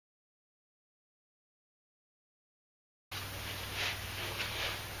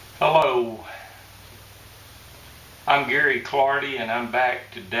Hello, I'm Gary Clardy, and I'm back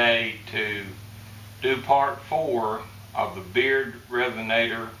today to do part 4 of the Beard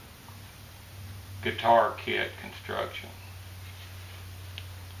Resonator guitar kit construction.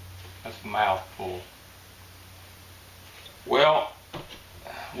 That's a mouthful. Well,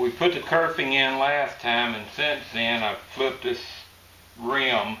 we put the kerfing in last time, and since then I've flipped this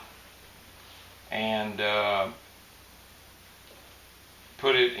rim and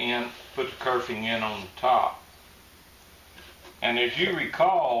put the kerfing in on the top. And as you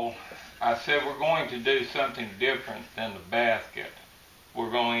recall, I said we're going to do something different than the basket.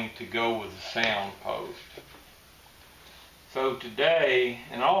 We're going to go with the sound post. So today,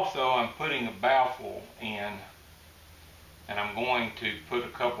 and also I'm putting a baffle in, and I'm going to put a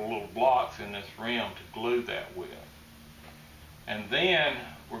couple little blocks in this rim to glue that with. And then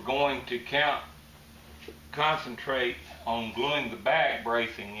we're going to concentrate on gluing the back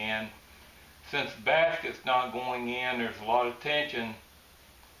bracing in. Since the basket's not going in, there's a lot of tension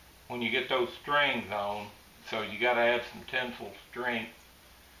when you get those strings on, so you got to add some tensile strength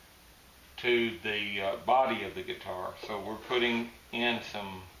to the body of the guitar. So we're putting in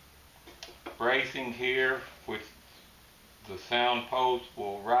some bracing here, which the sound post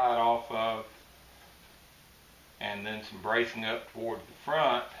will ride off of, and then some bracing up toward the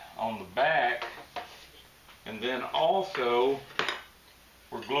front on the back. And then also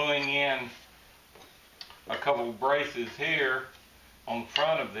we're gluing in a couple of braces here on the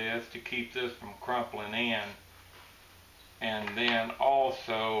front of this to keep this from crumpling in, and then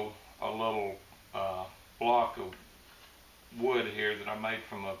also a little block of wood here that I made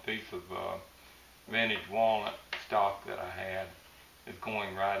from a piece of vintage walnut stock that I had is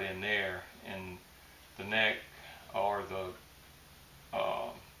going right in there, and the neck or the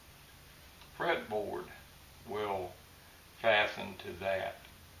fretboard will fasten to that.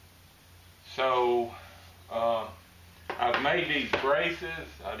 So I've made these braces.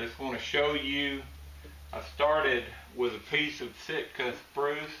 I just want to show you. I started with a piece of Sitka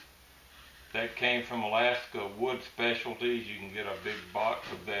spruce that came from Alaska Wood Specialties. You can get a big box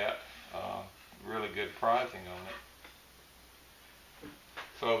of that. Really good pricing on it.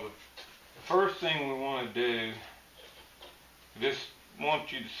 So the first thing we want to do, just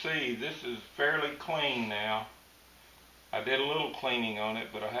want you to see this is fairly clean now. I did a little cleaning on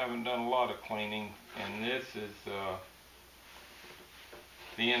it, but I haven't done a lot of cleaning. And this is,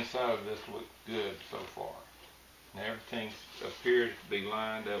 the inside of this looks good so far. And everything appears to be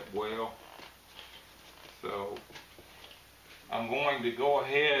lined up well. So I'm going to go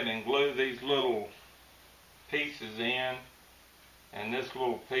ahead and glue these little pieces in. And this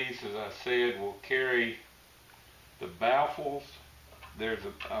little piece, as I said, will carry the baffles. There's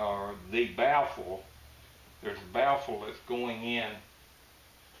the baffle. There's a baffle that's going in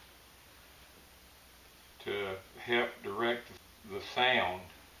to help direct the sound,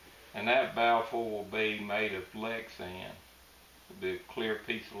 and that baffle will be made of Lexan. It'll be a clear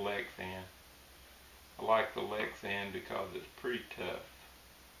piece of Lexan. I like the Lexan because it's pretty tough.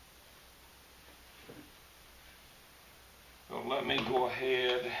 So let me go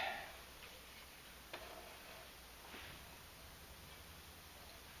ahead .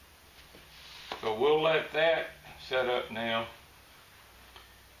 So we'll let that set up now.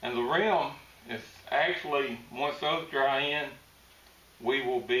 And the rim is actually, once those dry in, we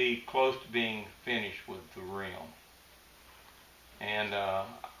will be close to being finished with the rim. And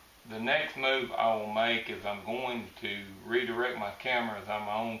the next move I will make is I'm going to redirect my cameras. I'm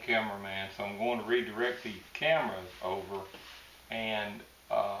my own cameraman, so I'm going to redirect these cameras over, and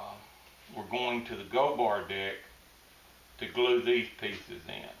we're going to the go bar deck to glue these pieces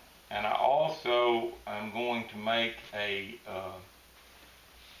in. And I also am going to make a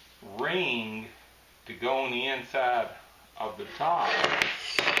ring to go on the inside of the top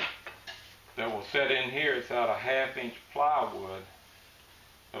that will set in here. It's out of 1/2-inch plywood.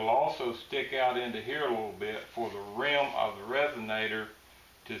 It'll also stick out into here a little bit for the rim of the resonator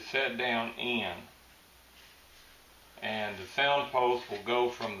to set down in. And the sound post will go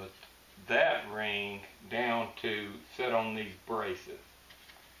from that ring down to set on these braces.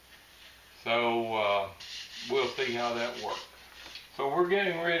 So we'll see how that works. So we're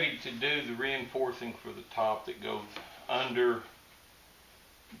getting ready to do the reinforcing for the top that goes under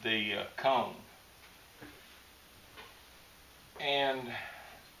the cone. And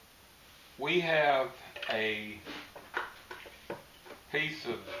we have a piece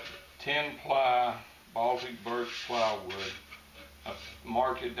of 10-ply Baltic birch plywood. I've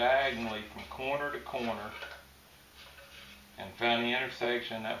marked it diagonally from corner to corner and found the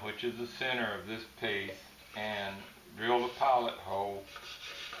intersection, which is the center of this piece, and drilled a pilot hole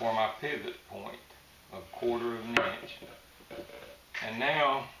for my pivot point, 1/4 of an inch. And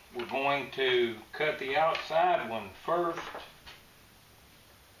now we're going to cut the outside one first,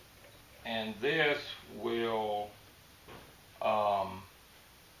 and this will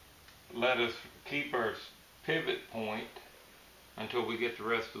let us keep our pivot point until we get the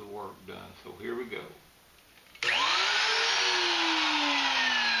rest of the work done. So here we go.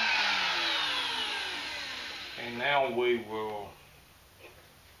 And now we will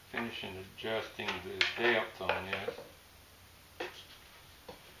finish adjusting the depth on this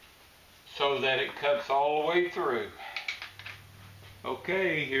so that it cuts all the way through.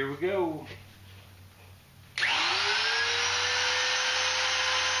 Okay, here we go.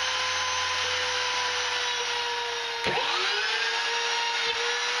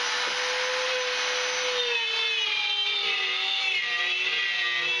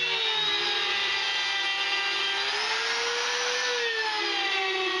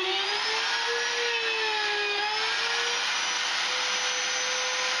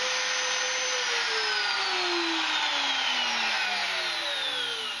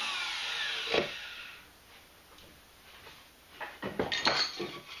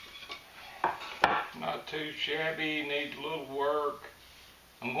 Not too shabby, needs a little work.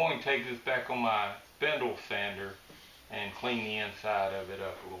 I'm going to take this back on my spindle sander and clean the inside of it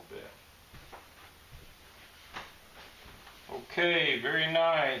up a little bit. Okay, very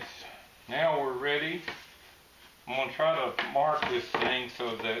nice. Now we're ready. I'm going to try to mark this thing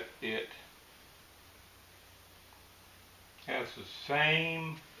so that it has the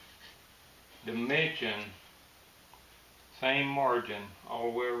same dimension, same margin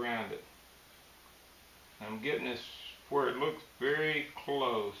all the way around it. I'm getting this where it looks very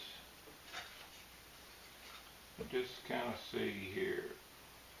close. Just kind of see here.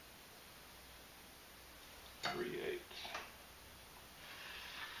 3/8.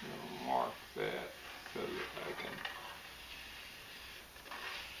 I'll mark that so that I can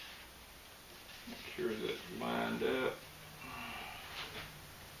make sure that's lined up.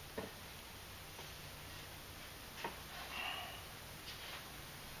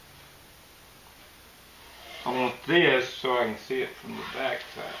 I want this so I can see it from the back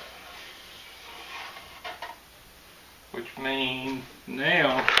side. Which means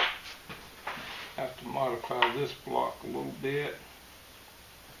now I have to modify this block a little bit.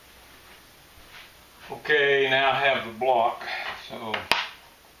 Okay, now I have the block, so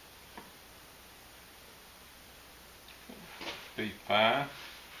be fine.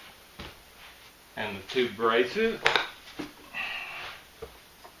 And the 2 braces.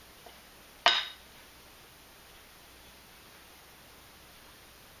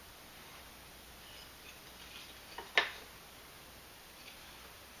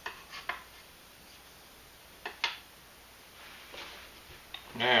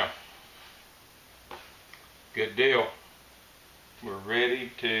 Now, good deal. We're ready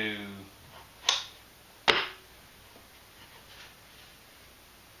to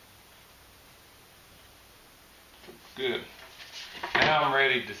good. Now I'm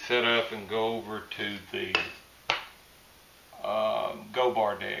ready to set up and go over to the go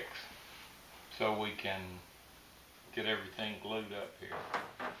bar decks so we can get everything glued up here.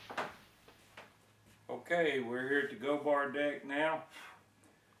 Okay, we're here at the go bar deck now.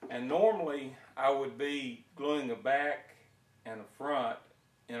 And normally I would be gluing a back and a front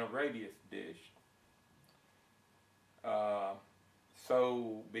in a radius dish.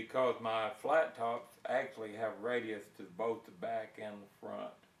 So because my flat tops actually have radius to both the back and the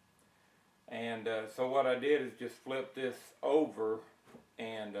front. And so what I did is just flip this over,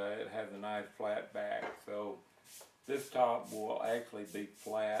 and it has a nice flat back. So this top will actually be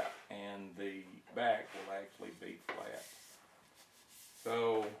flat and the back will actually be flat.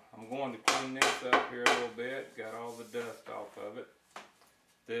 So I'm going to clean this up here a little bit, got all the dust off of it.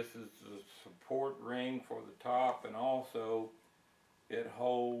 This is the support ring for the top, and also it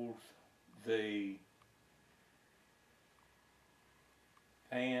holds the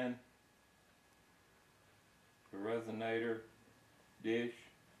pan, the resonator dish.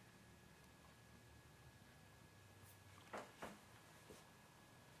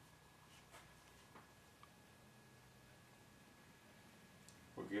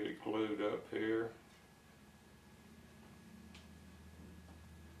 We'll get it glued up here.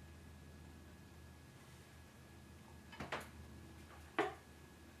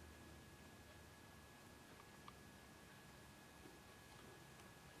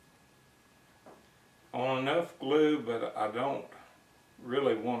 I want enough glue, but I don't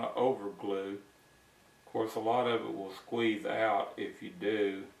really want to over glue. Of course, a lot of it will squeeze out if you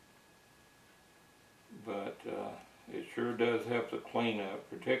do, but It sure does help the cleanup,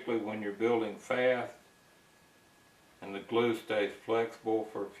 particularly when you're building fast and the glue stays flexible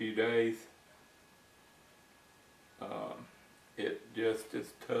for a few days. It just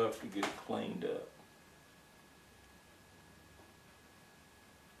is tough to get it cleaned up.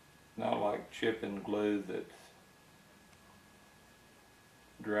 Not like chipping glue that's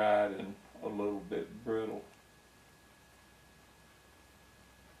dried and a little bit brittle.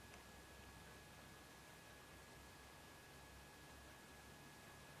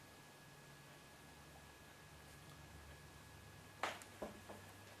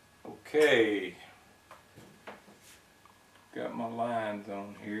 Okay, got my lines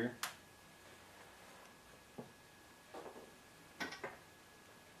on here.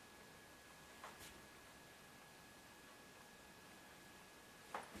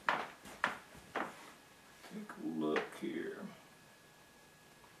 Take a look here.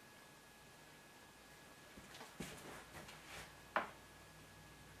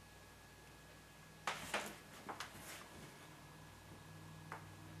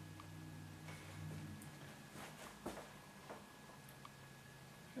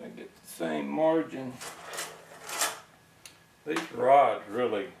 I get the same margin. These rods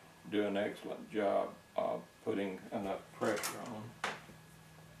really do an excellent job of putting enough pressure on.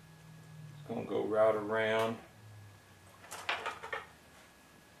 It's going to go right around.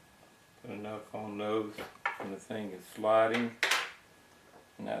 Put enough on those when the thing is sliding,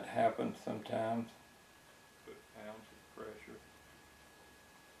 and that happens sometimes. Put pounds of pressure.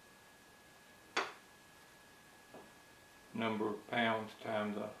 Number of pounds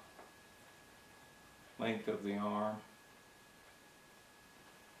times the length of the arm.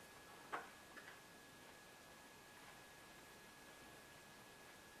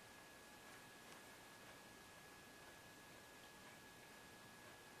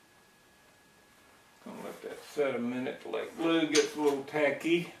 Gonna let that set a minute till that glue gets a little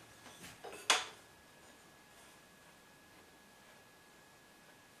tacky.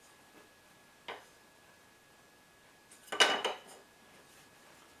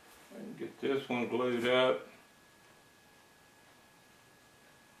 Get this one glued up.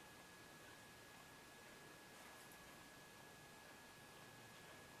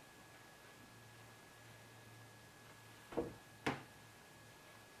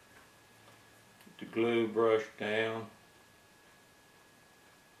 Get the glue brush down.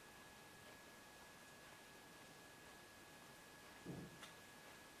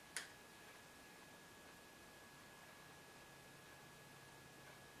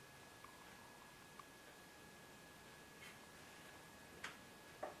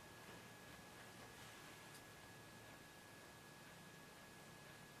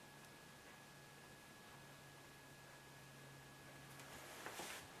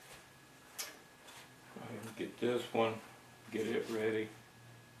 Get this one, get it ready.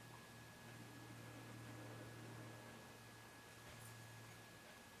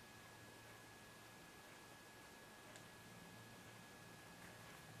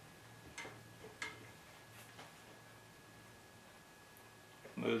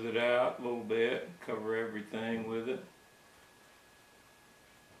 Move it out a little bit, cover everything with it.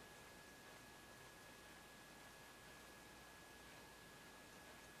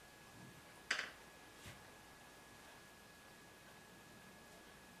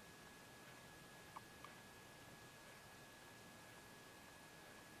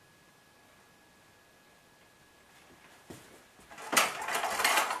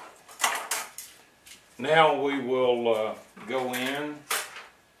 Now we will go in,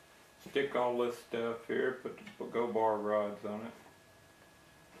 stick all this stuff here, put the go bar rods on it.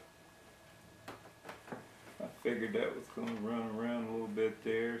 I figured that was going to run around a little bit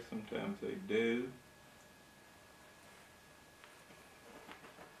there. Sometimes they do.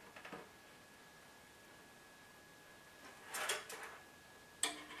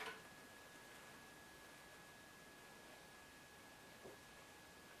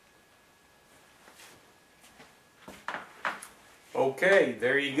 Okay,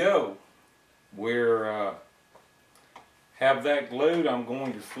 there you go. We're have that glued. I'm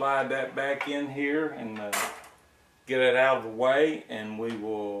going to slide that back in here and get it out of the way, and we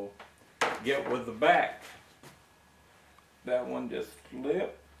will get with the back. That one just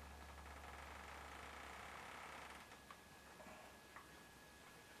slipped.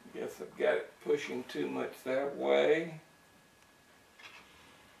 Guess I've got it pushing too much that way,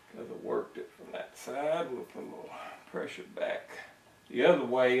 because I worked it from that side. We'll put a little pressure back the other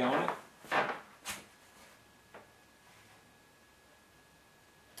way on it.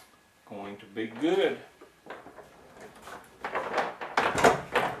 Going to be good.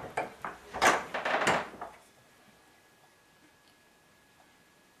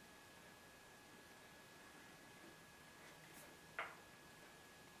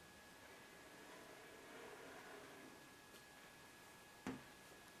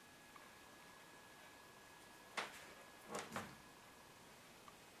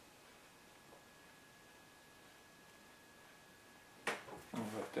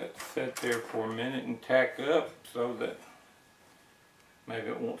 let that sit there for a minute and tack up so that maybe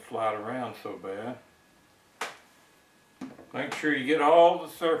it won't slide around so bad. Make sure you get all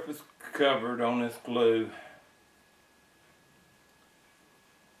the surface covered on this glue.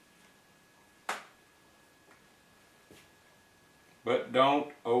 But don't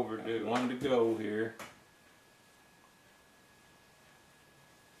overdo it. One to go here.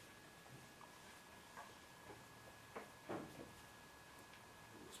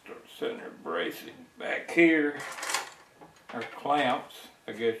 Start setting our bracing back here. Our clamps,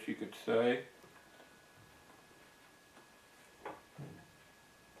 I guess you could say.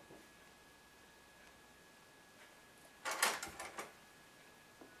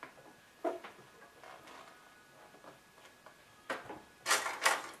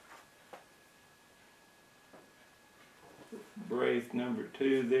 Brace number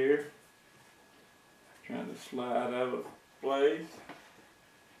 2 there. Trying to slide out of place.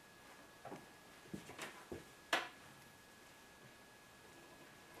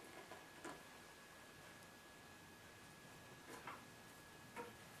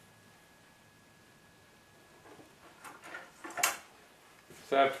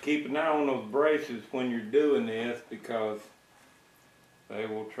 So have to keep an eye on those braces when you're doing this, because they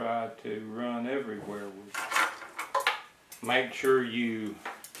will try to run everywhere with you. Make sure you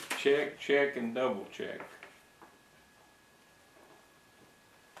check, and double check.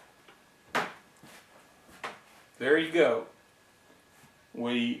 There you go.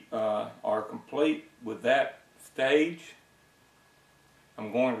 We are complete with that stage.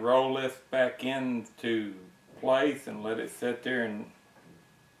 I'm going to roll this back into place and let it sit there and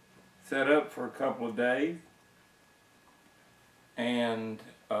set up for a couple of days. And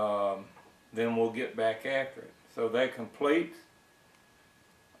then we'll get back after it. So that completes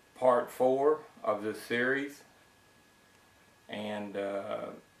part 4 of this series. And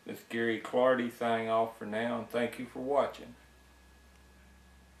it's Gary Clardy signing off for now, and thank you for watching.